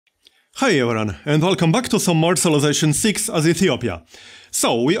Hi everyone, and welcome back to some more Civilization 6 as Ethiopia.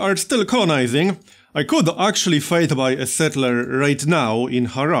 So, we are still colonizing. I could actually fight by a settler right now in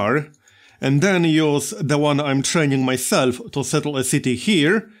Harar, and then use the one I'm training myself to settle a city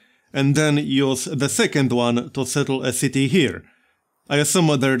here, and then use the second one to settle a city here. I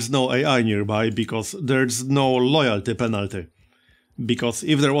assume there's no AI nearby, because there's no loyalty penalty. Because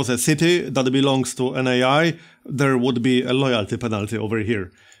if there was a city that belongs to an AI, there would be a loyalty penalty over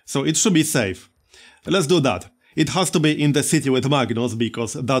here. So it should be safe. Let's do that. It has to be in the city with Magnus,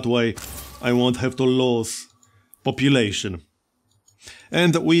 because that way I won't have to lose population.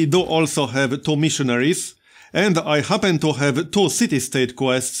 And we do also have 2 missionaries, and I happen to have 2 city-state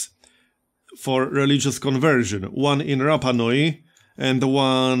quests for religious conversion. One in Rapa Nui and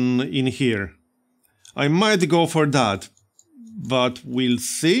one in here. I might go for that, but we'll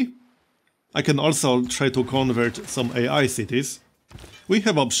see. I can also try to convert some AI cities. We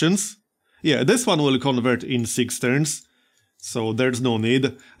have options. Yeah, this one will convert in 6 turns, so there's no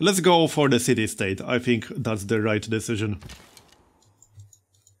need. Let's go for the city-state. I think that's the right decision.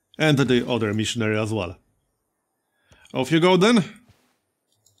 And the other missionary as well. Off you go then.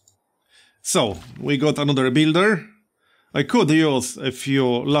 So, we got another builder. I could use a few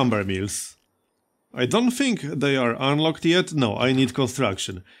lumber mills. I don't think they are unlocked yet. No, I need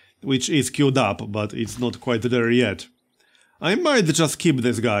construction, which is queued up, but it's not quite there yet. I might just keep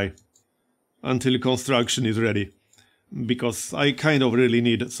this guy until construction is ready, because I kind of really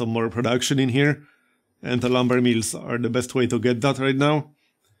need some more production in here, and the lumber mills are the best way to get that right now,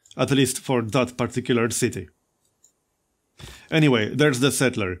 at least for that particular city. Anyway, there's the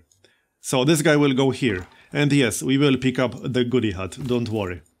settler. So this guy will go here, and yes, we will pick up the goodie hat, don't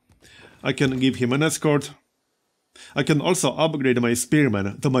worry. I can give him an escort. I can also upgrade my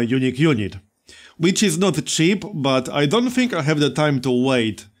spearman to my unique unit, which is not cheap, but I don't think I have the time to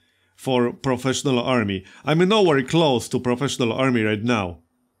wait for professional army. I'm nowhere close to professional army right now.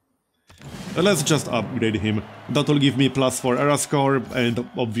 Let's just upgrade him. That will give me +4 era score, and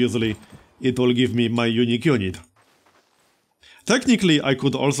obviously it will give me my unique unit. Technically I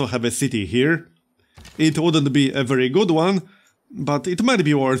could also have a city here. It wouldn't be a very good one, but it might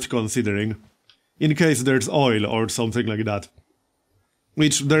be worth considering, in case there's oil or something like that.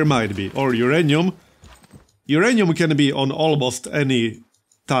 Which there might be, or uranium. Uranium can be on almost any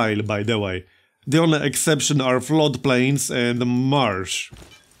tile, by the way. The only exception are floodplains and marsh.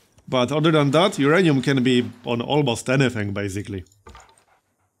 But other than that, uranium can be on almost anything, basically.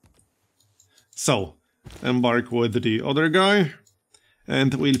 So, embark with the other guy,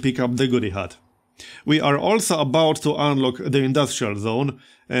 and we'll pick up the goodie hat. We are also about to unlock the industrial zone,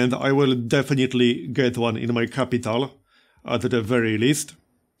 and I will definitely get one in my capital, at the very least.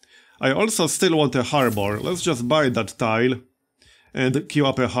 I also still want a harbor. Let's just buy that tile and queue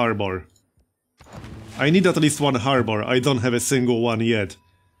up a harbor. I need at least one harbor. I don't have a single one yet.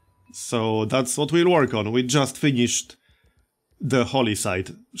 So that's what we'll work on. We just finished the holy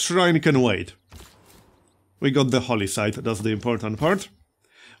site. Shrine can wait. We got the holy site, that's the important part.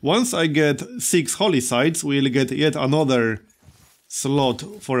 Once I get 6 holy sites, we'll get yet another slot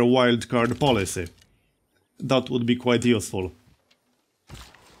for a wildcard policy. That would be quite useful.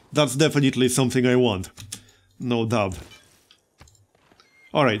 That's definitely something I want. No doubt.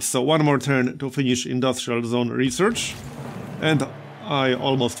 Alright, so one more turn to finish industrial zone research. And I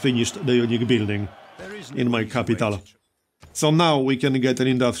almost finished the unique building in my capital. So now we can get an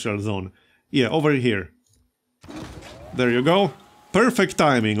industrial zone. Yeah, over here. There you go. Perfect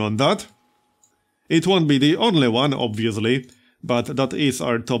timing on that. It won't be the only one, obviously, but that is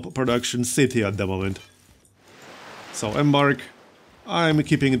our top production city at the moment. So embark. I'm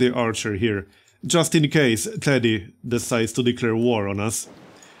keeping the archer here, just in case Teddy decides to declare war on us.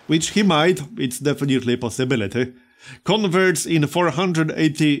 Which he might, it's definitely a possibility. Converts in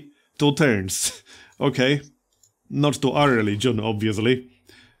 482 turns. Okay. Not to our religion, obviously.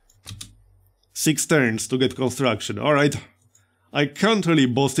 6 turns to get construction, alright. I can't really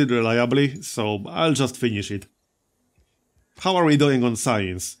boast it reliably, so I'll just finish it. How are we doing on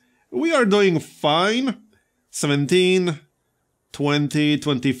science? We are doing fine. 17, 20,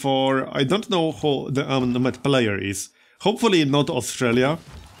 24... I don't know who the unmet player is. Hopefully not Australia.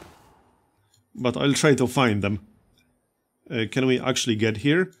 But I'll try to find them. Can we actually get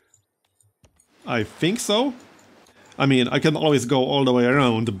here? I think so. I mean, I can always go all the way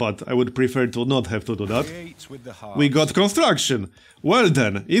around, but I would prefer to not have to do that. We got construction! Well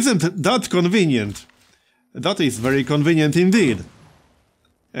then, isn't that convenient? That is very convenient indeed.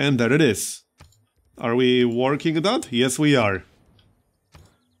 And there it is. Are we working that? Yes, we are.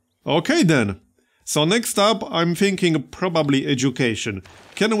 Okay then. So next up, I'm thinking probably education.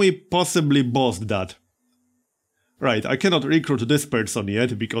 Can we possibly boost that? Right, I cannot recruit this person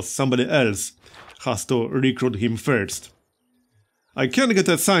yet, because somebody else has to recruit him first. I can get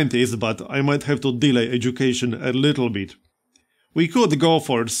a scientist, but I might have to delay education a little bit. We could go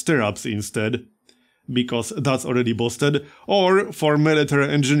for stirrups instead, because that's already boosted, or for military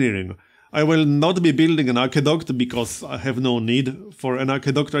engineering. I will not be building an aqueduct because I have no need for an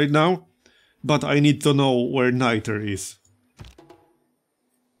aqueduct right now, but I need to know where Niter is.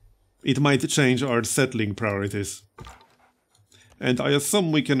 It might change our settling priorities. And I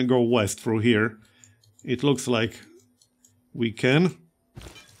assume we can go west through here. It looks like we can.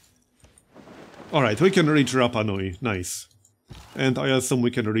 Alright, we can reach Rapa Nui, nice. And I assume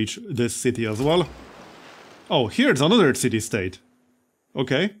we can reach this city as well. Oh, here's another city-state.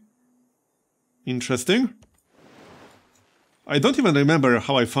 Okay. Interesting. I don't even remember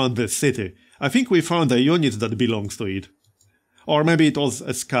how I found this city. I think we found a unit that belongs to it. Or maybe it was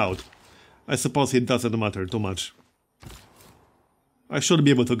a scout. I suppose it doesn't matter too much. I should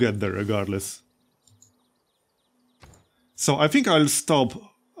be able to get there regardless. So I think I'll stop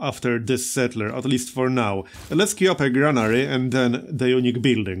after this settler, at least for now. Let's queue up a granary and then the unique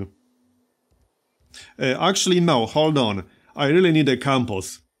building. Actually, no, hold on. I really need a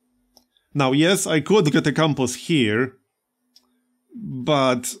campus. Now, yes, I could get a campus here,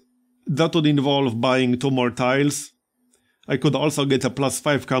 but that would involve buying 2 more tiles. I could also get a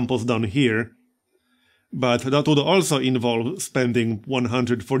 +5 campus down here, but that would also involve spending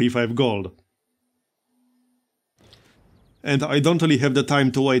 145 gold. And I don't really have the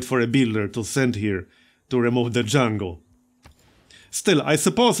time to wait for a builder to send here to remove the jungle. Still, I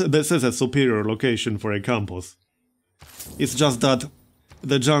suppose this is a superior location for a campus. It's just that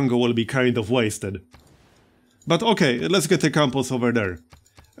the jungle will be kind of wasted. But okay, let's get a campus over there.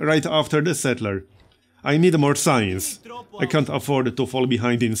 Right after the settler. I need more science. I can't afford to fall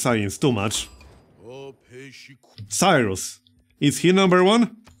behind in science too much. Cyrus. Is he number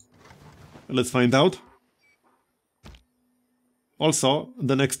 1? Let's find out. Also,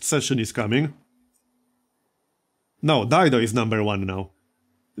 the next session is coming. No, Dido is number 1 now.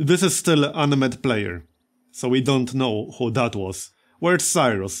 This is still an unmet player, so we don't know who that was. Where's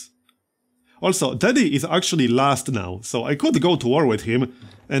Cyrus? Also, Teddy is actually last now, so I could go to war with him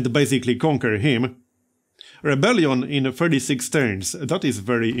and basically conquer him. Rebellion in 36 turns, that is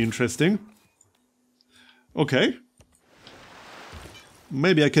very interesting. Okay.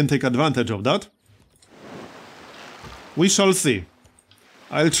 Maybe I can take advantage of that. We shall see.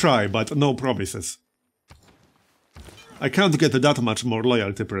 I'll try, but no promises. I can't get that much more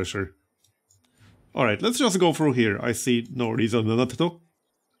loyalty pressure. Alright, let's just go through here. I see no reason not to.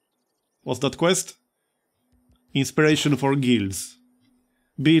 What's that quest? Inspiration for guilds.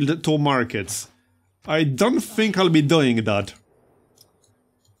 Build 2 markets. I don't think I'll be doing that.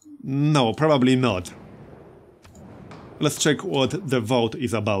 No, probably not. Let's check what the vote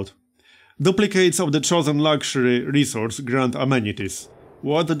is about. Duplicates of the chosen luxury resource grant amenities.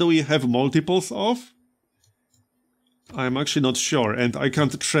 What do we have multiples of? I'm actually not sure, and I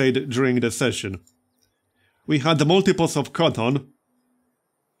can't trade during the session. We had the multiples of cotton.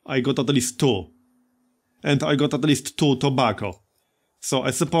 I got at least 2. And I got at least 2 tobacco. So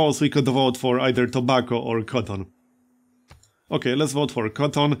I suppose we could vote for either tobacco or cotton. Okay, let's vote for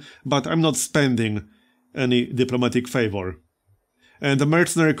cotton, but I'm not spending any diplomatic favor. And the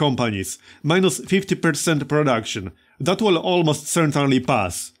mercenary companies, minus 50% production. That will almost certainly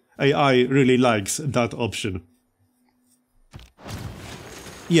pass. AI really likes that option.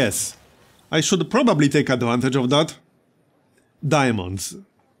 Yes, I should probably take advantage of that. Diamonds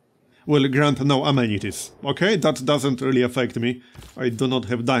will grant no amenities. Okay, that doesn't really affect me. I do not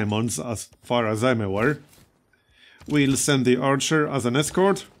have diamonds as far as I'm aware. We'll send the archer as an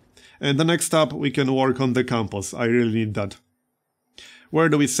escort. And the next up we can work on the campus. I really need that. Where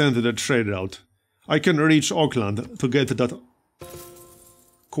do we send the trade route? I can reach Auckland to get that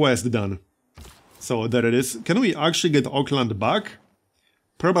quest done. So there it is. Can we actually get Auckland back?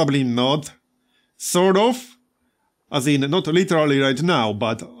 Probably not. Sort of. As in, not literally right now,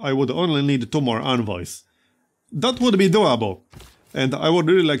 but I would only need 2 more envoys. That would be doable. And I would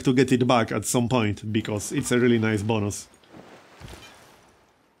really like to get it back at some point, because it's a really nice bonus.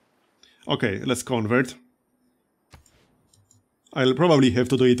 Okay, let's convert. I'll probably have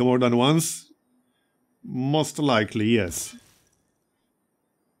to do it more than once. Most likely, yes.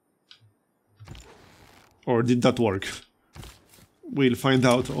 Or did that work? We'll find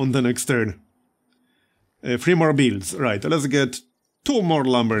out on the next turn. 3 more builds. Right, let's get 2 more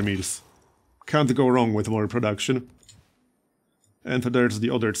lumber mills. Can't go wrong with more production. And there's the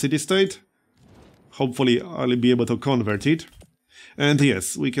other city-state. Hopefully I'll be able to convert it. And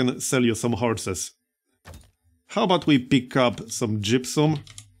yes, we can sell you some horses. How about we pick up some gypsum?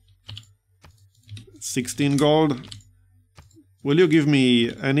 16 gold. Will you give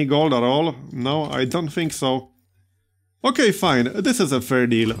me any gold at all? No, I don't think so. Okay, fine, this is a fair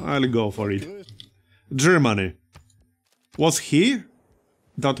deal, I'll go for it. Germany. Was he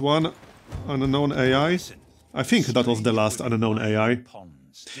that one unknown AI? I think that was the last unknown AI.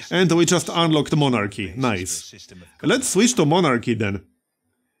 And we just unlocked monarchy, nice. Let's switch to monarchy then.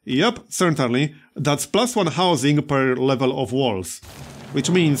 Yep, certainly, that's +1 housing per level of walls.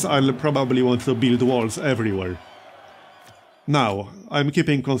 Which means I'll probably want to build walls everywhere. Now, I'm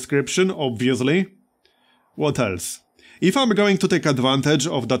keeping conscription, obviously. What else? If I'm going to take advantage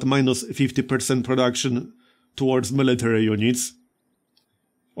of that minus 50% production towards military units,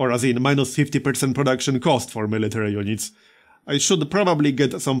 or as in minus 50% production cost for military units, I should probably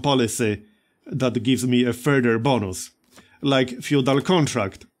get some policy that gives me a further bonus, like feudal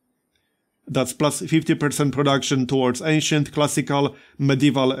contract. That's plus 50% production towards ancient, classical,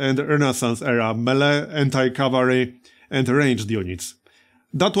 medieval and Renaissance era melee, anti-cavalry and ranged units.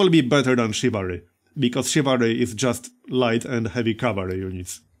 That will be better than chivalry, because chivalry is just light and heavy cavalry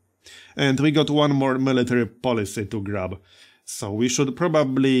units. And we got one more military policy to grab, so we should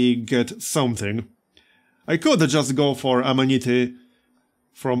probably get something. I could just go for amenity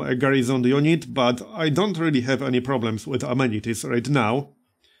from a garrisoned unit, but I don't really have any problems with amenities right now.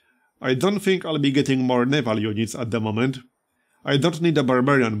 I don't think I'll be getting more naval units at the moment. I don't need a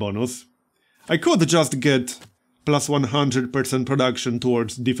barbarian bonus. I could just get plus 100% production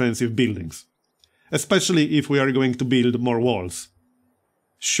towards defensive buildings. Especially if we are going to build more walls.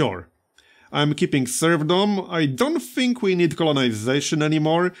 Sure. I'm keeping serfdom. I don't think we need colonization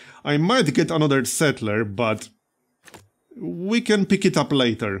anymore. I might get another settler, but we can pick it up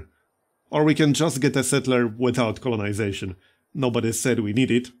later. Or we can just get a settler without colonization. Nobody said we need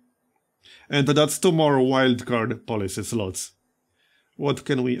it. And that's 2 more wildcard policy slots. What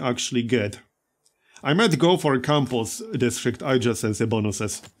can we actually get? I might go for campus district adjacency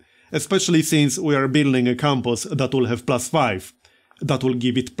bonuses. Especially since we are building a campus that will have plus 5. That will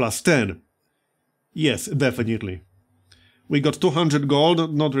give it plus 10. Yes, definitely. We got 200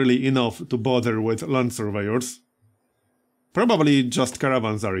 gold, not really enough to bother with land surveyors. Probably just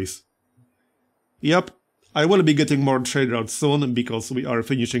caravansaries. Yep, I will be getting more trade routes soon, because we are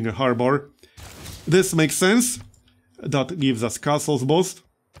finishing a harbor. This makes sense. That gives us castles boost.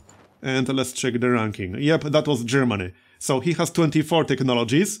 And let's check the ranking. Yep, that was Germany. So he has 24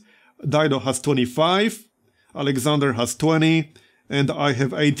 technologies, Dido has 25, Alexander has 20, and I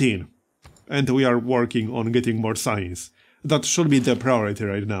have 18. And we are working on getting more science. That should be the priority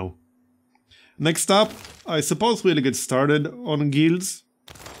right now. Next up, I suppose we'll get started on guilds.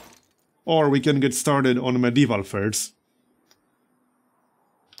 Or we can get started on medieval fairs.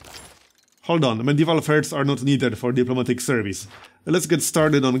 Hold on, medieval fairs are not needed for diplomatic service. Let's get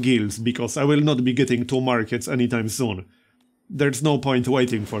started on guilds, because I will not be getting 2 markets anytime soon. There's no point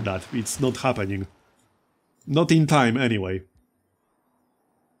waiting for that, it's not happening. Not in time, anyway.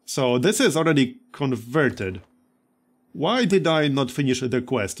 So this is already converted. Why did I not finish the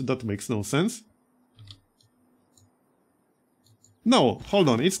quest? That makes no sense. No, hold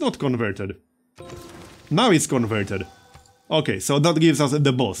on, it's not converted. Now it's converted. Okay, so that gives us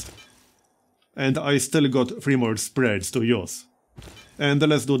the boss. And I still got 3 more spreads to use. And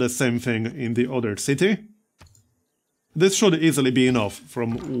let's do the same thing in the other city. This should easily be enough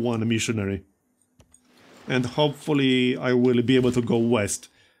from 1 missionary. And hopefully I will be able to go west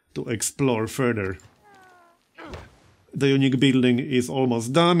to explore further. The unique building is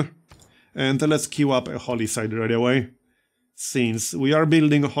almost done. And let's queue up a holy site right away. Since we are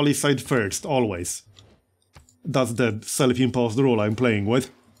building a holy site first, always. That's the self-imposed rule I'm playing with.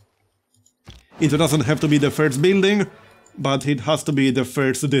 It doesn't have to be the first building, but it has to be the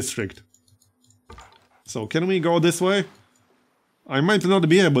first district. So can we go this way? I might not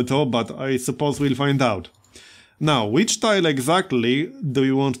be able to, but I suppose we'll find out. Now, which tile exactly do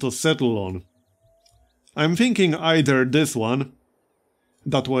you want to settle on? I'm thinking either this one.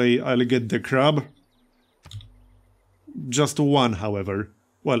 That way I'll get the crab. Just 1, however.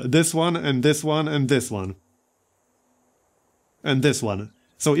 Well, this one, and this one, and this one. And this one.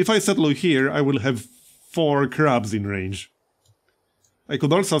 So if I settle here, I will have 4 crabs in range. I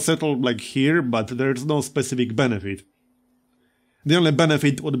could also settle like here, but there's no specific benefit. The only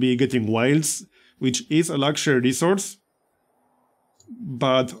benefit would be getting whales, which is a luxury resource.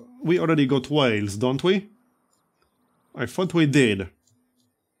 But we already got whales, don't we? I thought we did.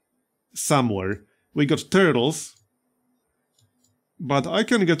 Somewhere. We got turtles. But I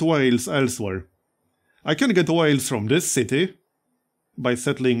can get whales elsewhere. I can get whales from this city by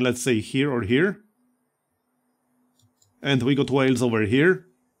settling, let's say, here or here. And we got whales over here,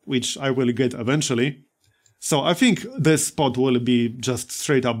 which I will get eventually. So I think this spot will be just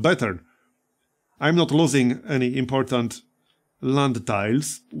straight up better. I'm not losing any important land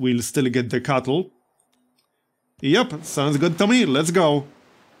tiles. We'll still get the cattle. Yep, sounds good to me, let's go.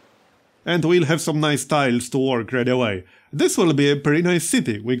 And we'll have some nice tiles to work right away. This will be a pretty nice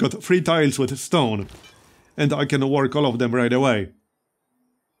city. We got 3 tiles with stone. And I can work all of them right away.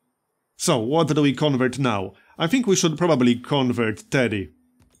 So, what do we convert now? I think we should probably convert Teddy.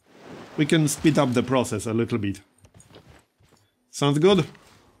 We can speed up the process a little bit. Sounds good?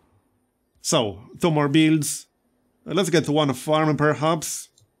 So, 2 more builds. Let's get 1 farm perhaps.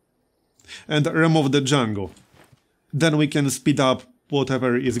 And remove the jungle. Then we can speed up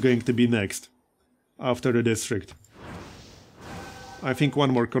whatever is going to be next. After the district. I think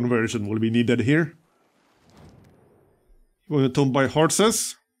 1 more conversion will be needed here. You want to buy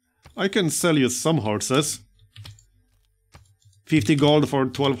horses? I can sell you some horses. 50 gold for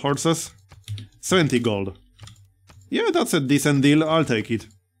 12 horses. 70 gold. Yeah, that's a decent deal, I'll take it.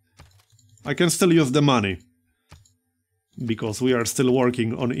 I can still use the money. Because we are still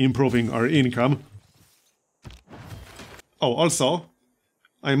working on improving our income. Oh, also,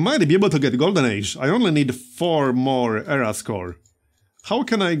 I might be able to get Golden Age. I only need 4 more era score. How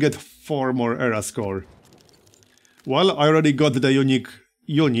can I get 4 more era score? Well, I already got the unique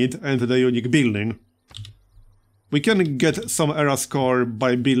unit and the unique building. We can get some era score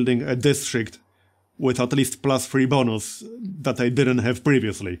by building a district with at least +3 bonus that I didn't have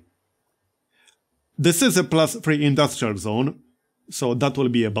previously. This is a +3 industrial zone, so that will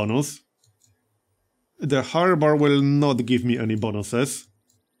be a bonus. The harbor will not give me any bonuses.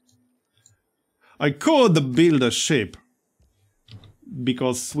 I could build a ship,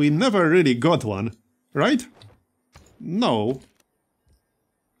 because we never really got one, right? No.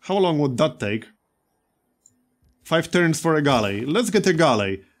 How long would that take? 5 turns for a galley. Let's get a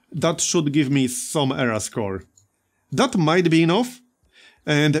galley. That should give me some era score. That might be enough.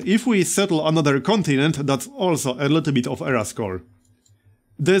 And if we settle another continent, that's also a little bit of era score.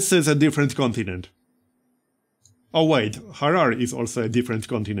 This is a different continent. Oh wait, Harar is also a different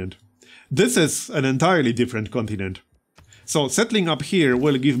continent. This is an entirely different continent. So settling up here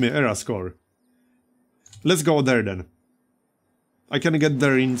will give me era score. Let's go there then. I can get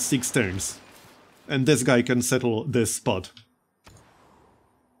there in 6 turns. And this guy can settle this spot.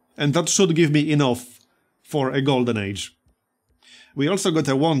 And that should give me enough for a golden age. We also got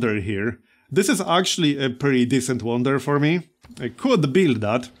a wonder here. This is actually a pretty decent wonder for me. I could build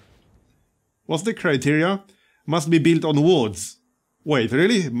that. What's the criteria? Must be built on woods. Wait,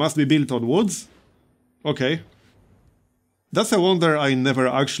 really? Must be built on woods? Okay. That's a wonder I never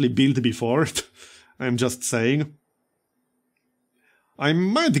actually built before. I'm just saying. I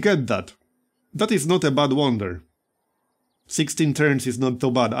might get that. That is not a bad wonder. 16 turns is not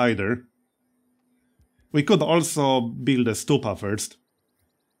too bad either. We could also build a stupa first.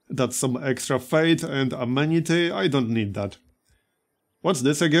 That's some extra fate and amenity. I don't need that. What's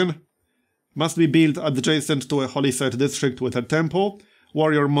this again? Must be built adjacent to a holy site district with a temple.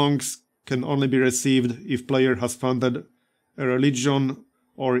 Warrior monks can only be received if player has founded a religion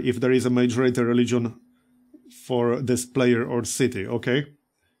or if there is a majority religion for this player or city, okay?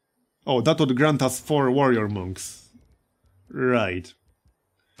 Oh, that would grant us 4 warrior monks. Right.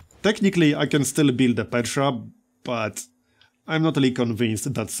 Technically, I can still build a Petra, but I'm not really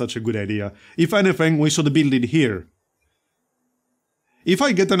convinced that's such a good idea. If anything, we should build it here. If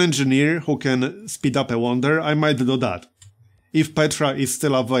I get an engineer who can speed up a wonder, I might do that. If Petra is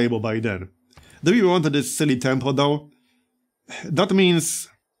still available by then. Do we want this silly temple though? That means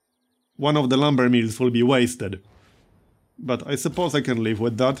one of the lumber mills will be wasted. But I suppose I can live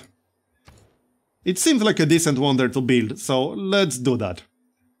with that. It seems like a decent wonder to build, so let's do that.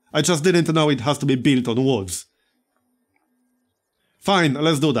 I just didn't know it has to be built on woods. Fine,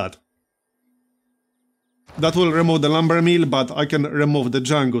 let's do that. That will remove the lumber mill, but I can remove the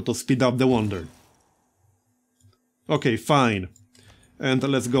jungle to speed up the wonder. Okay, fine. And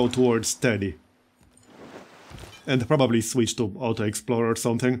let's go towards Teddy. And probably switch to auto-explore or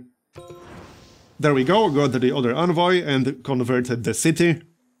something. There we go, got the other envoy and converted the city.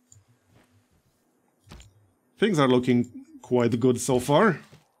 Things are looking quite good so far.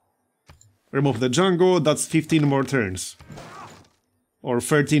 Remove the jungle, that's 15 more turns. Or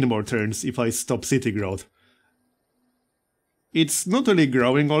 13 more turns if I stop city growth. It's not really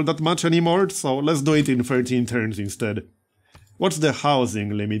growing all that much anymore, so let's do it in 13 turns instead. What's the housing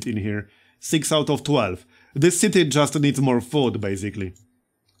limit in here? 6 out of 12. This city just needs more food, basically.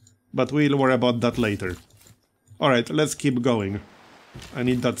 But we'll worry about that later. Alright, let's keep going. I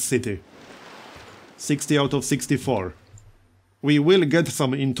need that city. 60 out of 64. We will get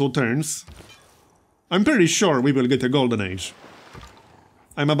some in 2 turns. I'm pretty sure we will get a golden age.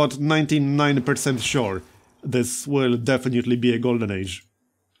 I'm about 99% sure this will definitely be a golden age.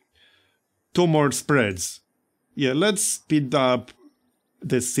 2 more spreads. Yeah, let's speed up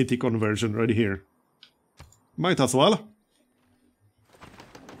this city conversion right here. Might as well.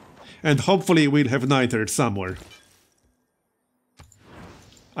 And hopefully we'll have nitrate somewhere.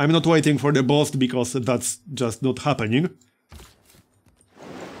 I'm not waiting for the boss because that's just not happening.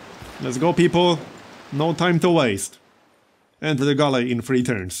 Let's go, people. No time to waste. And the galley in 3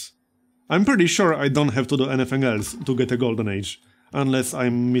 turns. I'm pretty sure I don't have to do anything else to get a golden age. Unless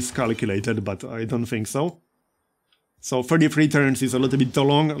I'm miscalculated, but I don't think so. So 33 turns is a little bit too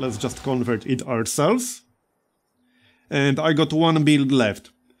long. Let's just convert it ourselves. And I got 1 build left.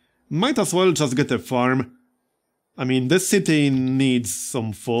 Might as well just get a farm. I mean, this city needs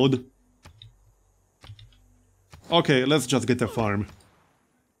some food. Okay, let's just get a farm.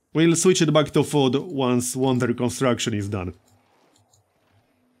 We'll switch it back to food once wonder construction is done.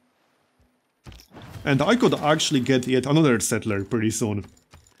 And I could actually get yet another settler pretty soon.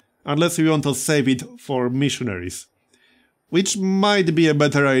 Unless we want to save it for missionaries. Which might be a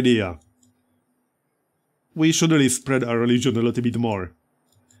better idea. We should really spread our religion a little bit more.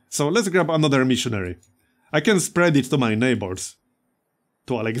 So let's grab another missionary. I can spread it to my neighbors.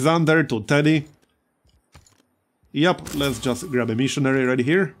 To Alexander, to Teddy. Yep, let's just grab a missionary right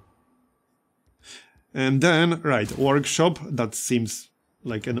here. And then, right, workshop, that seems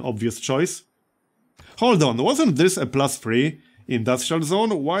like an obvious choice. Hold on, wasn't this a +3 industrial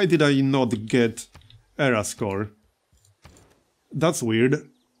zone? Why did I not get era score? That's weird.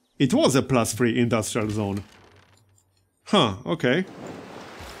 It was a +3 industrial zone. Huh, okay.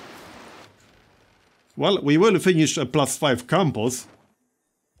 Well, we will finish a +5 campus.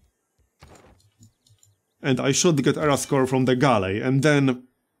 And I should get era score from the galley, and then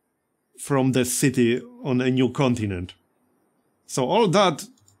from the city on a new continent. So all that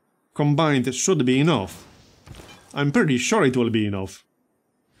combined should be enough. I'm pretty sure it will be enough.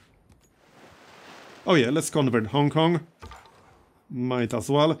 Oh yeah, let's convert Hong Kong. Might as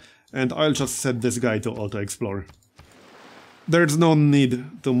well. And I'll just set this guy to auto-explore. There's no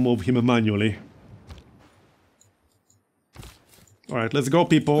need to move him manually. Alright, let's go,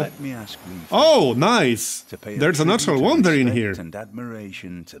 people. Let me ask you oh, nice! There's a natural wonder in here.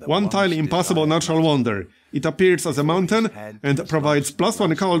 One tile impossible natural wonder. It appears as a mountain and provides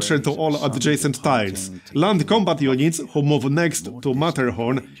 +1 culture to all adjacent tiles. Land combat units who move next to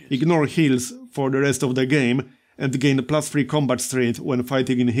Matterhorn ignore heals for the rest of the game and gain +3 combat strength when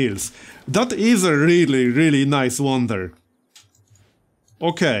fighting in hills. That is a really, really nice wonder.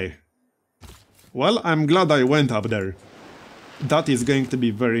 Okay. Well, I'm glad I went up there. That is going to be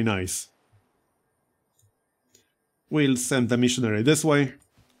very nice. We'll send the missionary this way.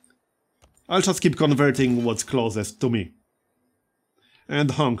 I'll just keep converting what's closest to me. And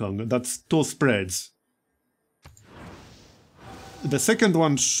Hong Kong, that's 2 spreads. The second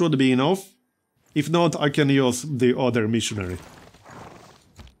one should be enough. If not, I can use the other missionary.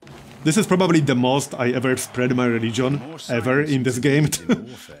 This is probably the most I ever spread my religion, ever in this game.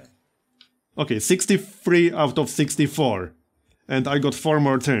 Okay, 63 out of 64. And I got 4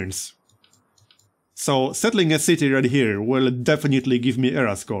 more turns. So, settling a city right here will definitely give me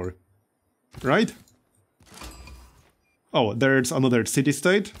era score. Right? Oh, there's another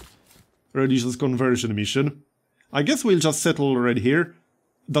city-state. Religious conversion mission. I guess we'll just settle right here.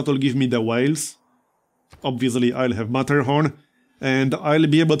 That'll give me the whales. Obviously, I'll have Matterhorn. And I'll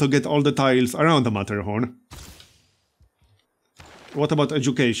be able to get all the tiles around the Matterhorn. What about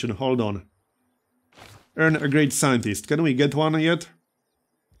education? Hold on. Earn a great scientist. Can we get one yet?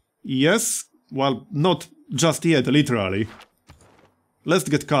 Yes? Well, not just yet, literally. Let's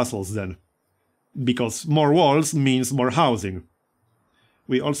get castles then. Because more walls means more housing.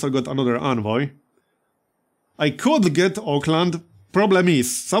 We also got another envoy. I could get Auckland. Problem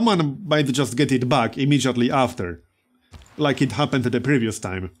is, someone might just get it back immediately after. Like it happened the previous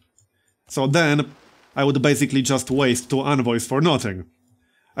time. So then, I would basically just waste 2 envoys for nothing.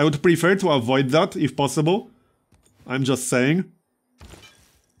 I would prefer to avoid that, if possible. I'm just saying.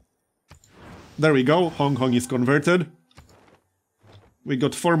 There we go, Hong Kong is converted. We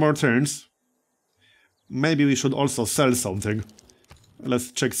got 4 more turns. Maybe we should also sell something.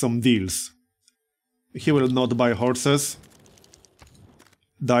 Let's check some deals. He will not buy horses.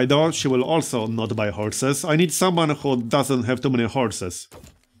 Dido, she will also not buy horses. I need someone who doesn't have too many horses.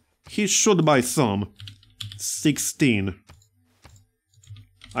 He should buy some. 16.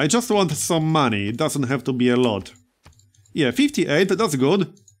 I just want some money, it doesn't have to be a lot. Yeah, 58, that's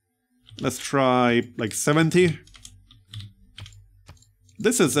good. Let's try like 70.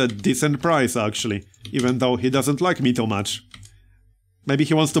 This is a decent price actually, even though he doesn't like me too much. Maybe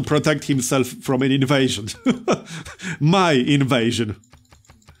he wants to protect himself from an invasion. My invasion.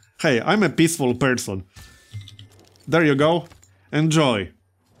 Hey, I'm a peaceful person. There you go. Enjoy.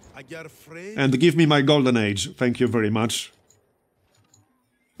 And give me my golden age. Thank you very much.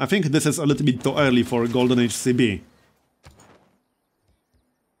 I think this is a little bit too early for golden age CB.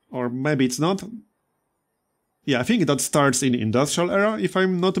 Or maybe it's not. Yeah, I think that starts in industrial era, if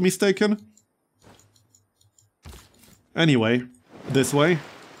I'm not mistaken. Anyway, this way.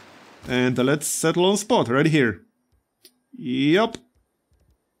 And let's settle on spot right here. Yup.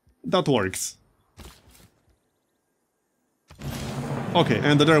 That works. Okay,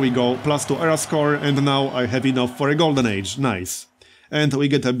 and there we go, +2 era score, and now I have enough for a golden age, nice. And we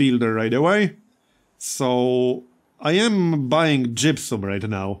get a builder right away. So I am buying gypsum right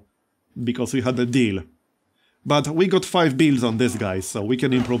now, because we had a deal. But we got 5 builds on this guy, so we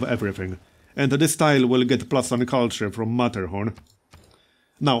can improve everything. And this tile will get +1 culture from Matterhorn.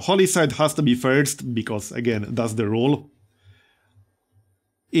 Now, Holy Site has to be first, because again, that's the rule.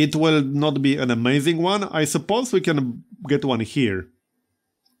 It will not be an amazing one, I suppose we can get one here.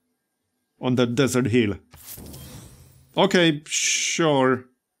 On the desert hill. Okay, sure.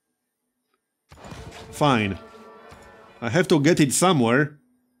 Fine. I have to get it somewhere.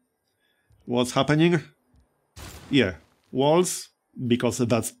 What's happening? Yeah, walls, because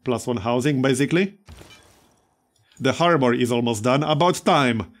that's +1 housing, basically. The harbor is almost done. About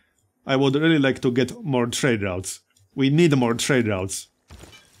time! I would really like to get more trade routes. We need more trade routes.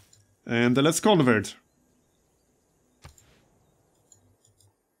 And let's convert.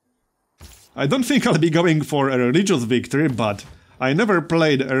 I don't think I'll be going for a religious victory, but I never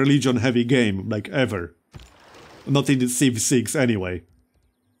played a religion-heavy game, like ever. Not in Civ 6 anyway.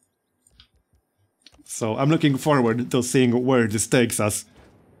 So I'm looking forward to seeing where this takes us.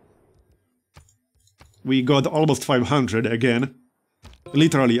 We got almost 500 again.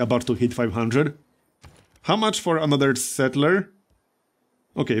 Literally about to hit 500. How much for another settler?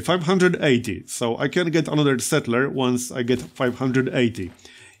 Okay, 580. So I can get another settler once I get 580.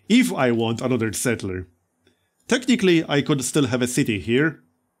 If I want another settler. Technically, I could still have a city here.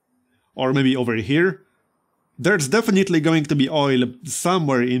 Or maybe over here. There's definitely going to be oil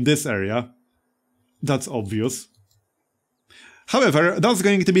somewhere in this area. That's obvious. However, that's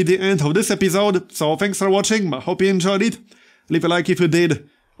going to be the end of this episode, so thanks for watching, I hope you enjoyed it. Leave a like if you did,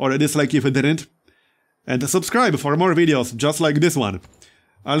 or a dislike if you didn't. And subscribe for more videos just like this one.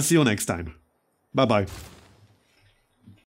 I'll see you next time. Bye bye.